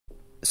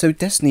So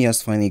Destiny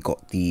has finally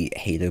got the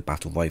Halo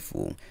Battle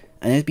Rifle,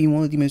 and it has been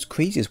one of the most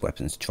craziest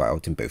weapons to try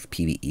out in both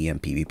PvE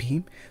and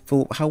PvP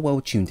for how well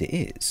tuned it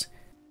is.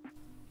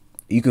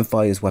 You can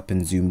fire this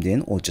weapon zoomed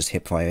in or just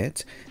hip fire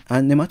it,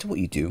 and no matter what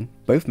you do,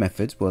 both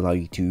methods will allow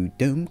you to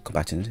dome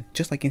combatants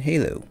just like in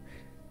Halo.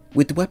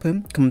 With the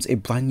weapon comes a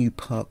brand new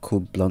perk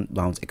called Blunt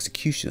Rounds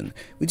Execution,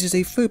 which is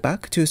a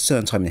throwback to a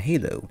certain time in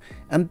Halo,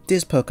 and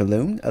this perk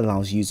alone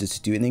allows users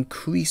to do an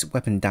increased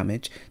weapon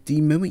damage the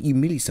moment you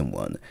melee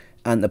someone,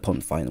 and upon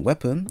firing the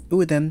weapon, it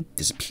will then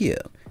disappear.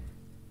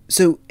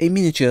 So a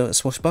miniature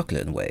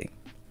swashbuckler in a way.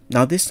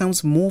 Now this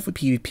sounds more for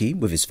PvP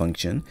with its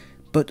function,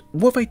 but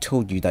what if I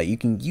told you that you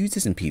can use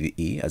this in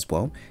PvE as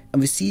well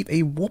and receive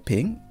a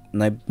whopping,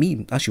 and I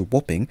mean actually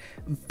whopping,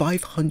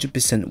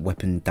 500%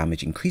 weapon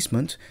damage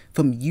increasement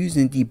from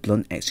using the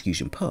Blunt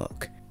Execution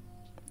perk.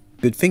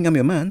 Good thing I'm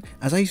your man,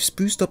 as I've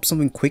spruced up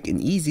something quick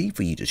and easy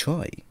for you to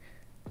try.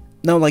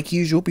 Now like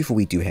usual, before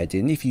we do head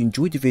in, if you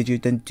enjoyed the video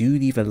then do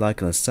leave a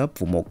like and a sub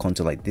for more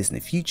content like this in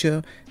the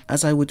future,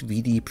 as I would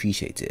really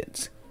appreciate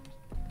it.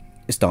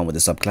 Starting with the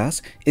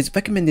subclass, it's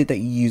recommended that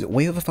you use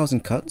way over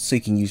 1000 cuts so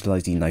you can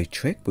utilize the knife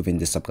trick within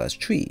the subclass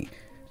tree.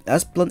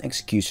 As Blunt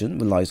Execution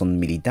relies on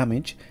melee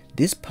damage,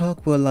 this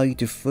perk will allow you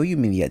to throw your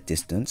melee at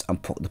distance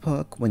and proc the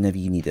perk whenever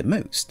you need it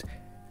most.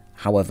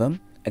 However,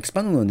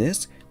 expanding on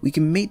this, we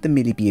can make the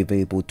melee be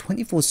available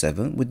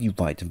 24/7 with the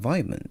right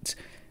environment.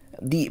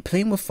 The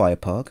Playing with Fire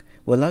perk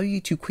will allow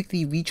you to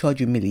quickly recharge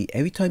your melee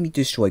every time you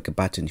destroy a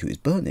combatant who is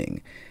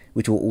burning,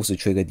 which will also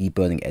trigger the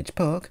Burning Edge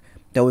perk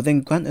that will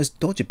then grant us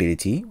dodge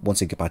ability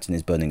once a combatant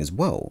is burning as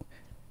well.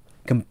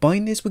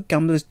 Combine this with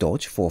Gambler's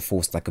Dodge for a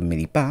full stack of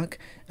melee back,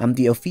 and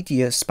the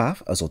Elfidia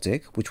Spath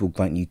Exotic, which will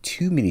grant you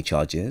 2 melee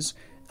charges,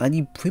 and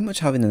you pretty much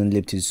have an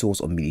unlimited source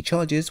of melee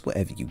charges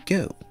wherever you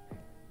go.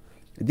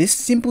 This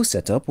simple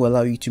setup will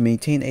allow you to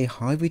maintain a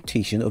high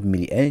rotation of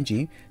melee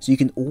energy so you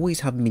can always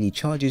have melee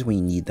charges when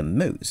you need them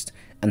most,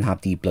 and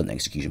have the Blunt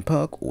Execution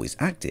perk always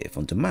active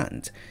on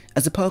demand,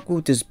 as the perk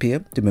will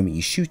disappear the moment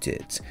you shoot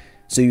it,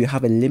 so you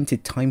have a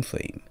limited time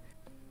frame.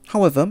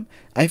 However,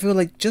 I feel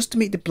like just to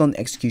make the Blunt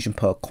Execution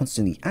perk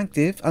constantly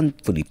active and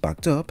fully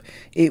backed up,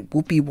 it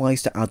would be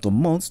wise to add on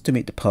mods to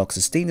make the perk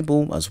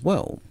sustainable as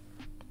well.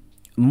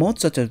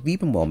 Mods such as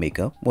Reaper Well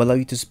Maker will allow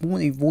you to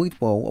spawn a Void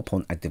Well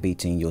upon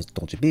activating your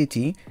dodge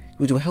ability,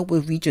 which will help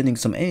with regenerating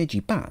some energy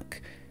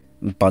back.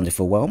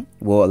 Bountiful Well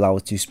will allow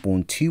us to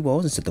spawn 2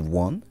 wells instead of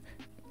 1.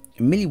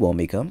 Melee Well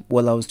Maker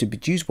will allow us to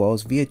produce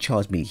wells via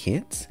charged melee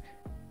hits.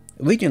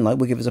 Radiant Light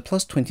will give us a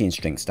plus 20 in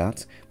strength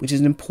stat, which is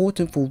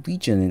important for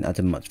regenerating at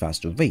a much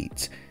faster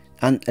rate,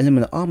 and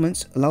Element of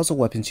Armaments allows our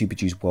weapons to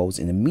produce wells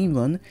in a mean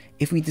run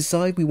if we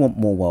decide we want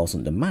more wells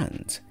on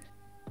demand.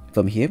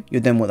 From here,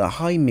 you'll then want a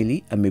high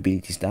melee and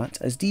mobility stat,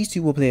 as these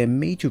two will play a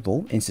major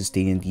role in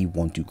sustaining the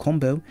 1-2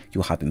 combo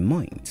you'll have in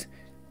mind.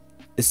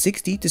 A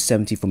 60 to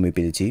 70 for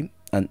mobility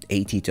and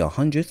 80 to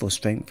 100 for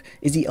strength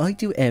is the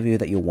ideal area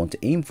that you'll want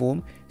to aim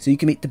for, so you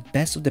can make the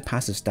best of the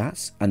passive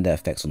stats and their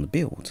effects on the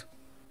build.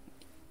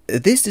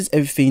 This is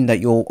everything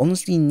that you'll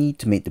honestly need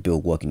to make the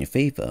build work in your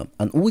favour,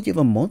 and all the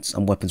other mods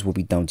and weapons will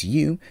be down to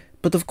you,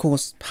 but of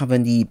course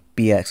having the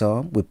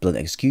BXR with Blunt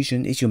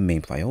Execution is your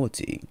main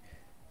priority.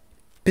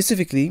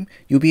 Specifically,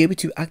 you'll be able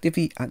to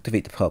actively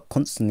activate the perk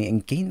constantly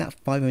and gain that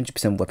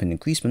 500% weapon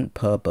increasement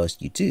per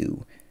burst you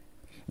do.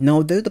 Now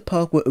although the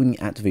perk will only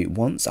activate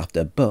once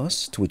after a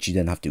burst, to which you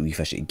then have to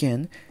refresh it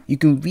again, you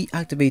can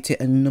reactivate it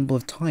a number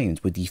of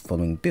times with the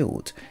following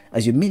build,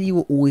 as your melee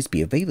will always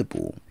be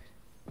available.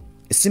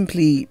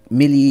 Simply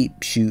melee,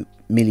 shoot,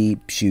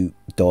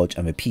 dodge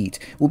and repeat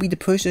will be the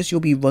process you'll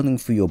be running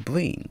through your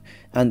brain,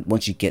 and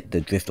once you get the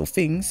drift of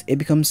things, it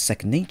becomes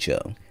second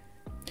nature.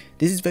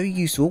 This is very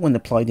useful when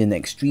applied in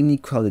extremely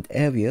crowded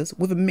areas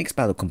with a mixed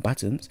battle of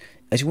combatants,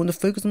 as you want to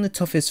focus on the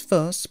toughest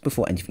first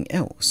before anything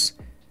else.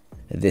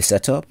 This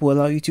setup will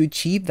allow you to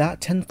achieve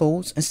that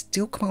tenfold and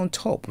still come out on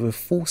top with a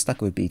full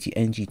stack of ability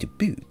energy to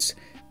boot.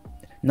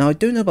 Now I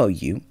don't know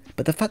about you,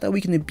 but the fact that we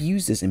can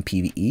abuse this in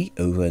PvE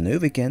over and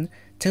over again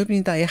tells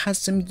me that it has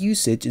some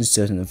usage in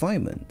certain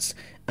environments,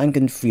 and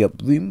can free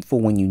up room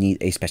for when you need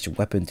a special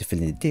weapon to fill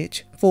in the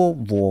ditch for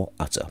raw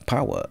utter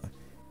power.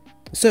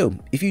 So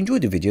if you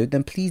enjoyed the video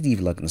then please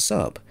leave a like and a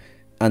sub,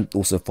 and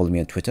also follow me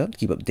on Twitter to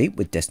keep up to date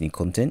with Destiny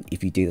content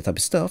if you do that type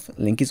of stuff,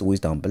 link is always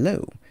down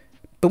below.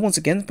 But once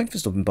again, thanks for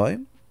stopping by,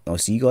 I'll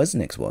see you guys in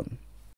the next one.